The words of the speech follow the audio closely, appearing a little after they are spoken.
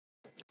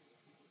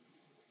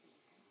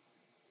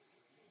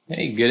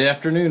Hey, good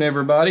afternoon,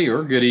 everybody,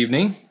 or good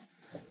evening.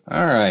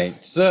 All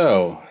right,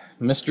 so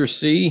Mr.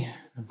 C,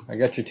 I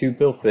got your tube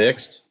fill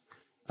fixed.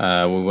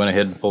 We went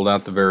ahead and pulled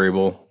out the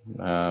variable.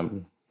 I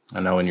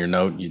know in your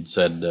note you'd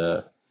said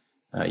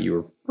you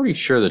were pretty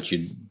sure that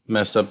you'd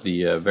messed up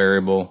the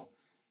variable,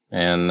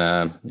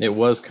 and it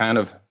was kind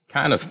of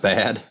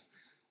bad.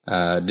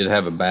 Did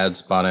have a bad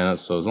spot in it,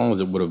 so as long as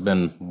it would have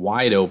been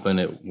wide open,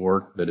 it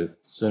worked. But as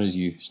soon as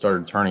you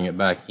started turning it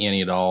back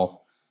any at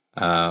all,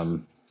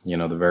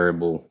 the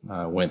variable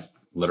went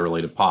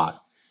literally to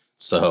pot.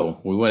 So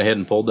we went ahead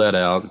and pulled that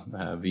out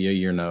via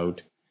your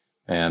note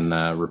and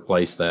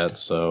replaced that.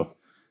 So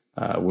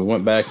we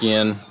went back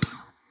in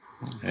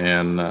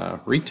and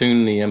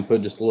retuned the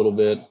input just a little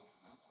bit.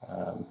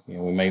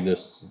 We made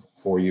this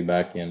for you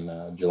back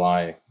in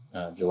July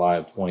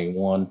of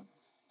 21.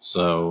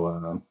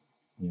 So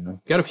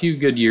got a few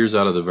good years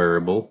out of the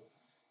variable.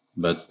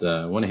 But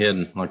went ahead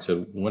and, like I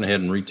said,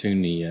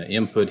 retuned the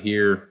input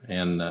here,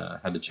 and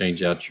had to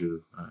change out your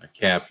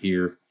cap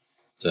here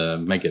to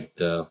make it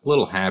a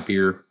little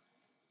happier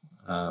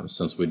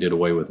since we did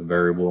away with the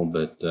variable.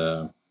 But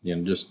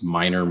just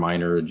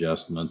minor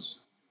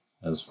adjustments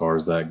as far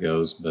as that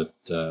goes. But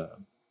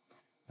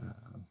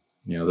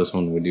this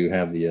one we do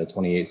have the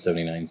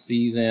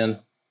 2879Cs in,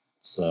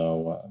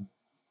 so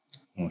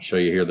I'll show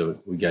you here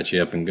that we got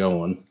you up and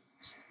going.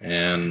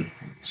 And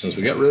since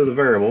we got rid of the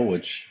variable,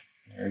 which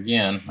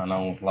again, I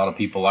know a lot of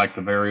people like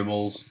the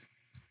variables.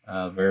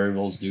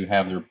 Variables do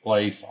have their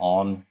place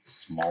on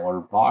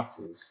smaller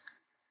boxes,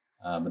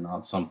 but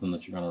not something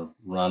that you're going to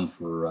run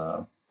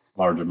for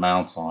large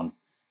amounts on.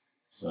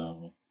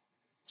 So,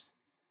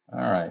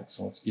 all right,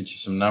 so let's get you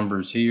some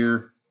numbers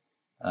here.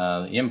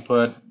 The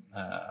input,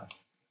 I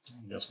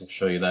guess we'll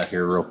show you that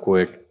here real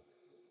quick.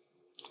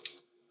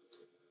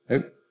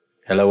 Oh,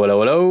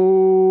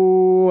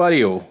 hello,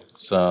 audio.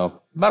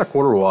 So about a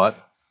 1/4 watt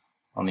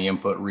on the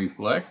input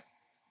reflect.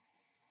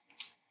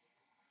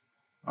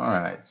 All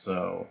right,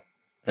 so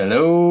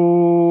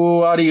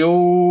hello,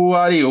 audio.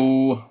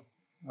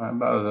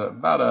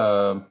 About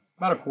a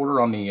 1/4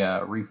 on the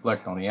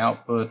reflect on the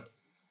output.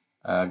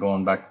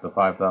 Going back to the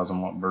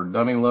 5,000 watt bird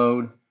dummy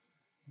load.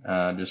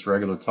 Just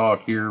regular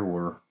talk here.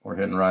 We're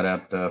hitting right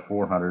at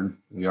 400.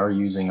 We are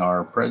using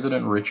our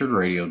President Richard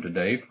radio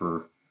today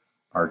for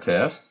our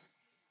test.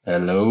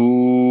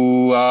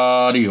 Hello,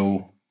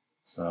 audio.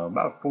 So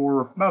about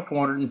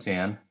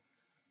 410.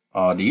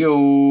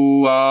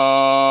 Audio,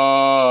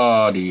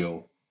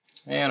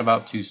 and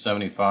about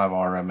 275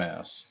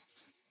 RMS.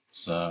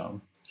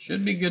 So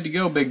should be good to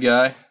go, big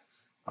guy.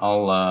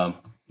 I'll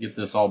get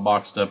this all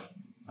boxed up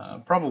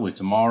probably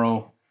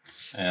tomorrow,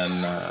 and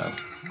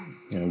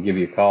give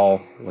you a call,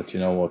 let you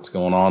know what's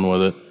going on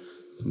with it.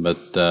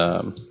 But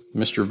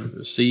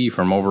Mr. C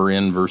from over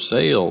in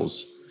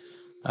Versailles,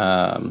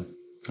 like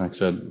I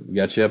said,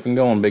 got you up and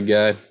going, big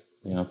guy.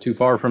 Too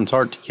far from its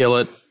heart to kill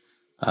it.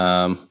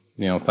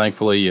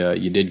 Thankfully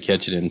you did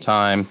catch it in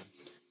time,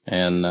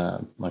 and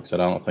like I said,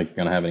 I don't think you're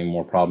going to have any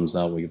more problems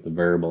now that we get the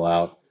variable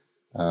out.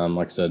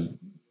 Like I said,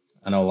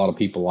 I know a lot of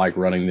people like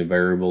running the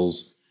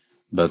variables,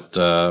 but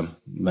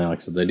like I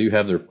said, they do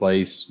have their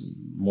place,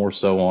 more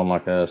so on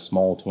like a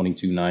small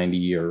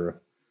 2290 or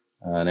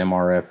an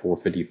MRF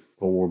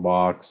 454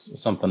 box,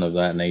 something of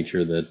that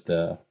nature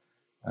that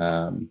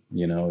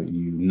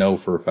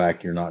for a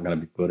fact you're not going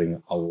to be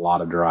putting a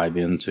lot of drive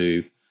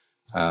into.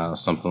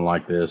 Something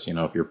like this,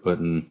 if you're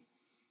putting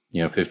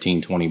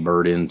 15, 20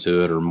 bird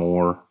into it or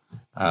more,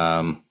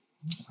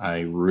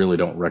 I really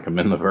don't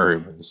recommend the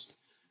variables.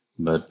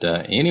 But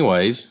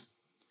anyways,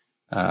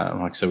 like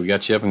I said, we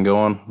got you up and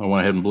going. I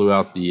went ahead and blew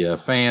out the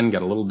fan,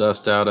 got a little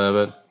dust out of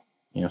it.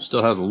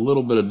 Still has a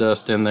little bit of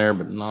dust in there,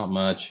 but not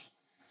much.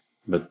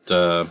 But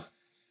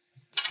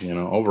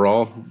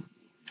overall,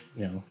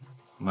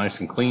 nice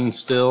and clean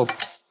still.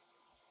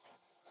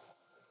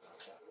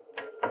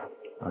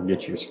 I'll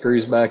get your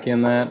screws back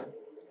in that,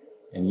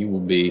 and you will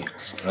be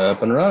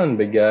up and running,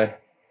 big guy.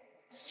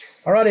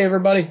 Alrighty,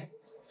 everybody.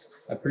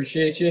 I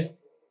appreciate you.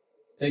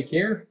 Take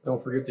care.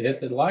 Don't forget to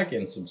hit the like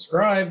and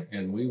subscribe,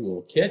 and we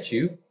will catch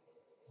you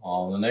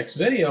on the next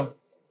video.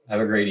 Have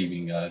a great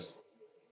evening, guys.